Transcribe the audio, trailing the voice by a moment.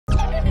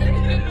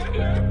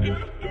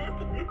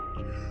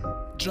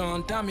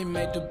John Tommy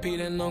made the beat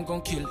and I'm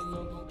gon' kill it.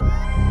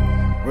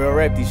 Real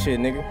rap these shit,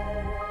 nigga.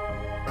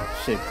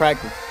 Shit,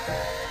 practice.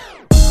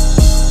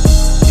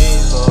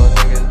 These little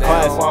niggas, they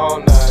don't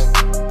want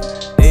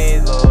nothing.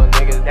 These little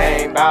niggas,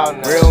 they ain't bout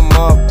nothing. Real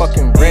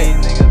motherfucking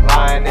rap. These niggas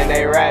lying in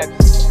they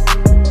raps.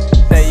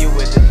 Say you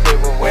with the shit,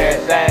 but where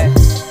it's at?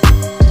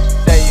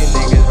 Say you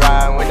niggas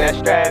riding with that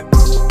strap.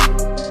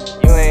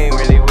 You ain't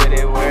really with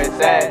it, where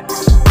it's at?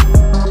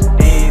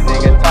 These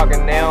niggas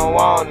talking, they don't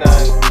want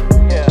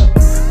nothing. Yeah.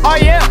 Oh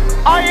yeah,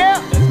 oh yeah.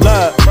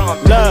 Look,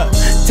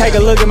 take a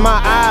look at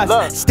my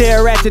eyes,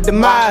 stare at your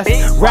demise.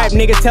 Rap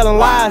niggas telling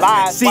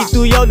lies, see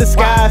through your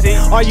disguise.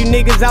 All you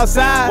niggas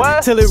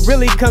outside, till it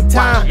really come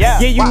time. Yeah,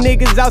 you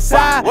niggas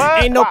outside,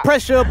 ain't no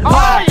pressure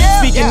applied.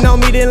 Speaking on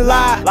me then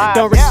lie,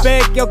 don't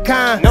respect your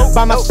kind.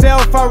 By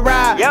myself I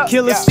ride,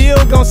 killer still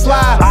gon'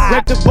 slide.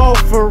 Rep the boat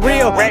for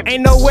real,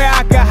 ain't nowhere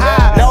I can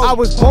hide. I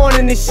was born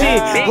in this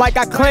shit, like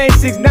I claim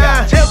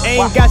 6'9".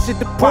 Ain't got shit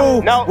to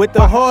prove, with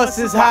the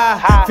horses high.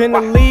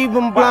 Finna leave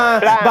them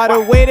blind, by the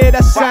way that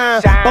I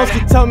shine. Bossy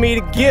told me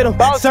to get him,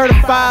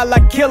 certified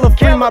like killer.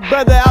 Free my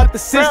brother out the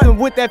system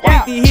with that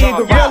 50 here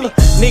gorilla.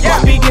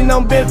 Nigga speaking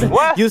on bibbin',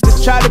 used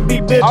to try to be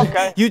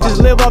bibbin'. You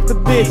just live off the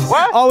bitch,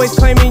 always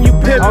claiming you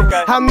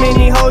pimpin'. How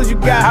many hoes you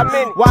got?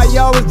 Why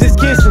y'all was just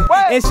kissing?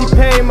 And she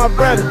paying my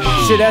brother,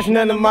 shit that's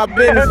none of my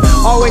business.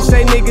 Always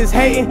say niggas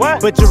hating,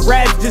 but your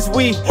rap's just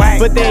weak.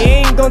 But they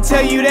ain't gon'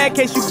 tell you that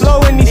case you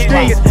blow in these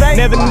streets.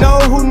 Never know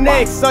who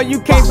next, so you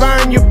can't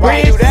burn your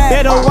bridge.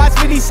 Better watch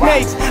for these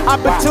snakes,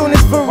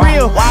 opportunists for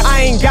real.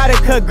 I ain't gotta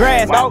cut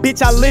grass,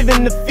 bitch I live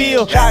in the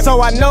field,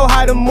 so I know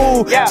how to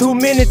move. 2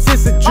 minutes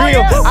it's a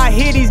drill. I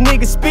hear these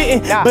niggas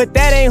spitting, but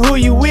that ain't who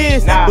you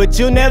is. But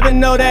you'll never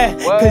know that,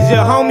 cause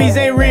your homies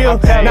ain't real.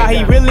 Nah,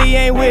 he really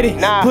ain't with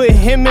it, put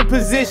him in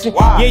position.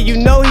 Yeah, you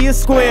know he a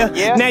square,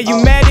 now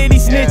you mad that he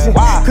snitching.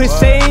 Cause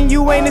saying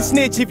you ain't a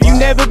snitch if you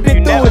never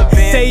been through it.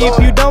 Say if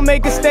you don't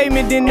make a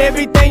statement, then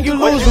everything you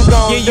losing.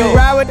 Yeah, you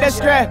ride with that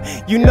strap,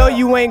 you know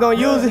you ain't gon'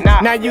 use it.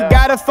 Now you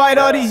gotta fight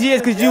all these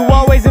years, cause you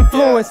always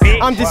influenced.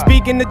 I'm just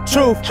speaking the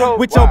truth,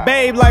 with your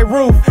babe like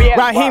Ruth.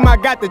 Raheem, I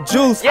got the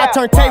juice, I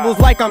turn tables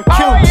like I'm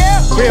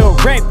cute. Real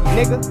rap,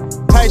 nigga,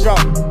 Paidro.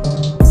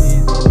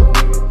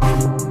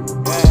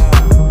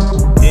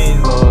 These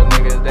little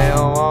niggas, they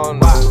don't want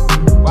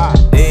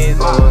nothing. These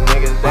little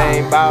niggas, they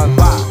ain't bout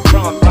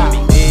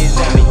nothing. These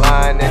niggas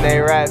lying in they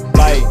raps.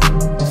 Like,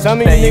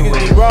 some of you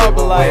niggas be raw,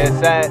 but like,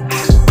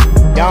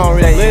 y'all don't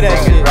really live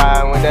that shit.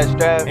 Riding with that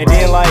strap. And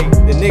then like,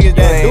 the niggas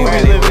that do be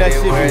living that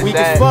shit be weak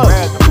as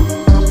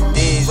fuck.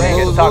 These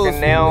niggas talking,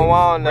 they don't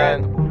want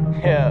nothing.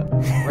 Yeah.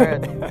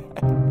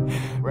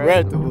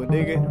 Reputable,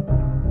 nigga.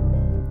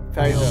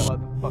 Paidro.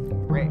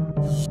 Motherfucking rap.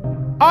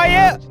 Oh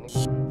yeah.